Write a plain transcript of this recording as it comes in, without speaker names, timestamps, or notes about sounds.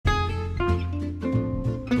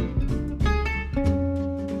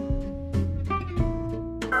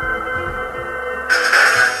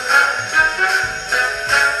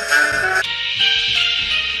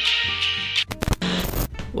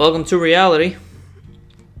Welcome to reality.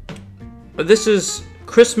 This is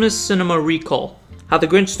Christmas Cinema Recall. How the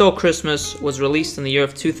Grinch Stole Christmas was released in the year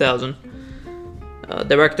of 2000.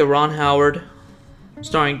 Director Ron Howard,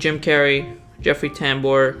 starring Jim Carrey, Jeffrey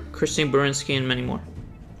Tambor, Christine Baranski, and many more.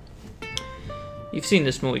 You've seen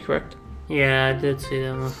this movie, correct? Yeah, I did see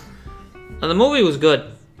that one. The movie was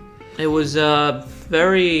good. It was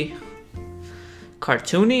very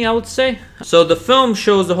cartoony, I would say. So the film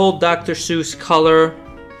shows the whole Dr. Seuss color,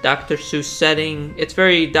 Dr. Seuss setting. It's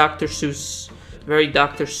very Dr. Seuss, very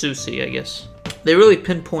Dr. Seussy, I guess. They really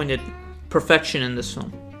pinpointed perfection in this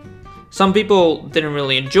film. Some people didn't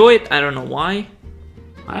really enjoy it. I don't know why.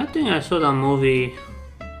 I think I saw that movie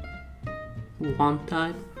one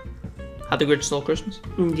time. How the Grinch Stole Christmas?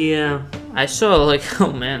 Yeah. I saw I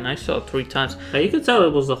saw it 3 times. But you could tell it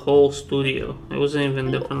was the whole studio. It wasn't even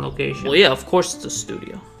different location. Well, yeah, of course it's a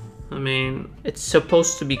studio. I mean, it's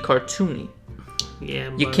supposed to be cartoony.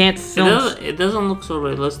 Yeah, you can't film. It doesn't look so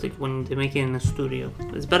realistic when they make it in a studio.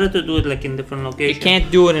 It's better to do it like in different locations. You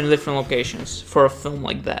can't do it in different locations for a film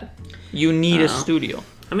like that. You need a studio.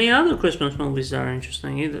 I mean, other Christmas movies are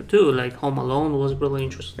interesting either too. Like Home Alone was really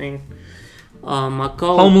interesting. Home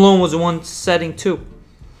Alone was the one setting too.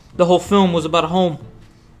 The whole film was about home,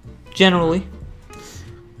 generally.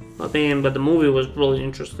 I mean, but the movie was really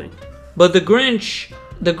interesting. But the Grinch,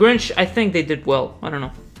 I think they did well. I don't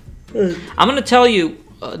know. I'm gonna tell you,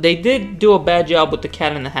 they did do a bad job with the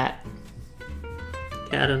Cat in the Hat.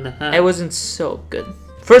 Cat in the Hat. It wasn't so good.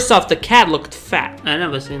 First off, the cat looked fat. I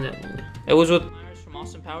never seen that movie. It was with Myers from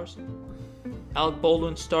Austin Powers. Alec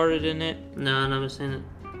Baldwin starred in it. No, I never seen it.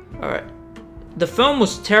 Alright. The film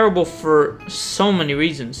was terrible for so many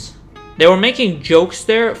reasons. They were making jokes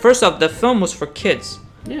there. First off, the film was for kids.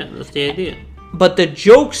 Yeah, that's the idea. But the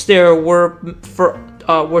jokes there were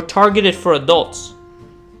targeted for adults.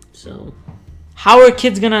 So, how are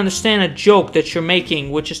kids gonna understand a joke that you're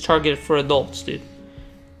making which is targeted for adults, dude?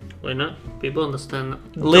 Why not? People understand.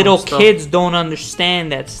 Little kids don't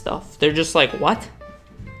understand that stuff. They're just like, what?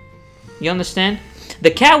 You understand?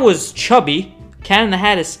 The cat was chubby. Cat in the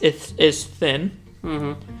Hat is thin.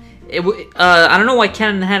 Mm-hmm. I don't know why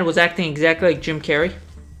Cat in the Hat was acting exactly like Jim Carrey.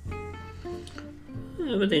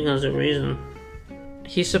 Everything has a reason.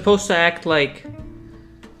 He's supposed to act like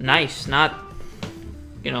nice, not,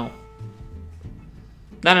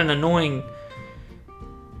 not an annoying.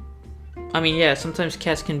 I mean, yeah, sometimes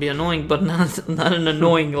cats can be annoying, but not an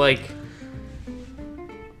annoying like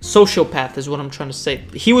sociopath is what I'm trying to say.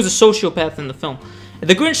 He was a sociopath in the film.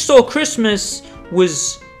 The Grinch Stole Christmas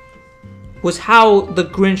was how the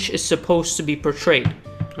Grinch is supposed to be portrayed.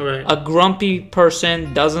 Right. A grumpy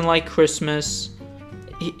person, doesn't like Christmas,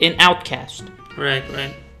 an outcast. Right.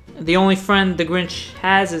 The only friend the Grinch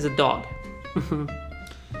has is a dog.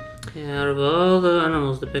 Yeah, out of all the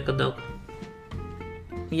animals, they pick a dog.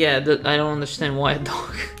 Yeah, I don't understand why a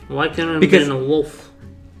dog. Why can't it be a wolf?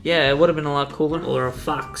 Yeah, it would have been a lot cooler. Or a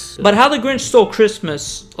fox. But How the Grinch Stole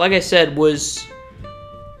Christmas, like I said, was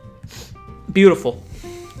beautiful.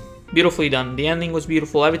 Beautifully done. The ending was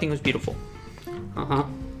beautiful. Everything was beautiful.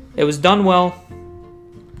 It was done well.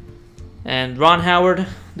 And Ron Howard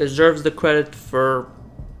deserves the credit for,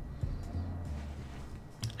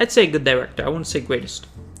 I'd say, good director. I wouldn't say greatest.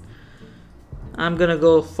 I'm gonna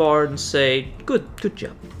go far and say good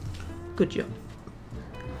job. Good job.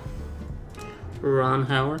 Ron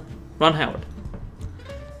Howard.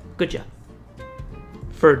 Good job.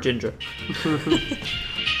 For Ginger.